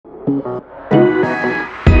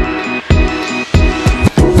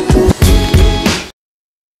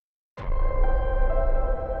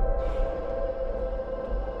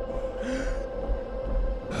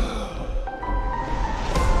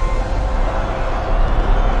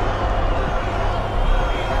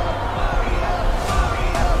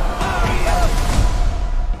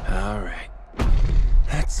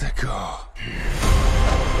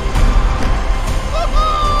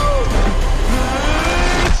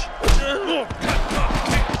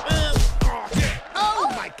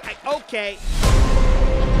Okay.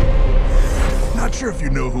 Not sure if you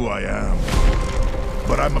know who I am,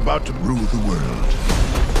 but I'm about to rule the world.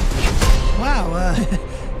 Wow,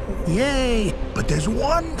 yay. But there's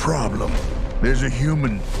one problem. There's a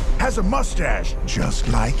human, has a mustache, just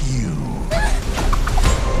like you.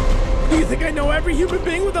 You think I know every human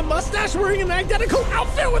being with a mustache wearing an identical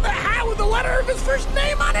outfit with a hat with the letter of his first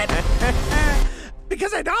name on it?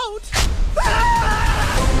 Because I don't.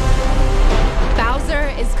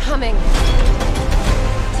 Bauza is coming.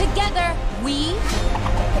 Together, we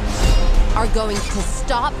are going to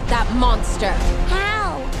stop that monster.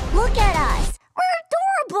 How? Look at us. We're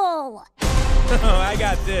adorable. Oh, I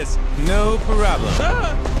got this. No problem.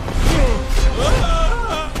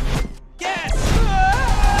 Yes!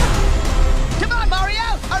 Come on,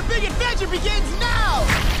 Mario! Our big adventure begins now!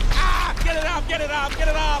 Ah! Get it off! Get it off! Get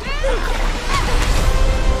it off!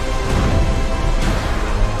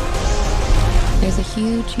 There's a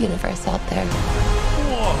huge universe out there.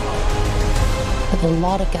 Whoa. With a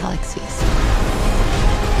lot of galaxies.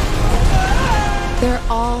 They're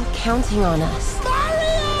all counting on us.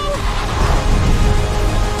 Mario!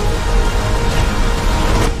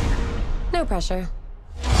 No pressure.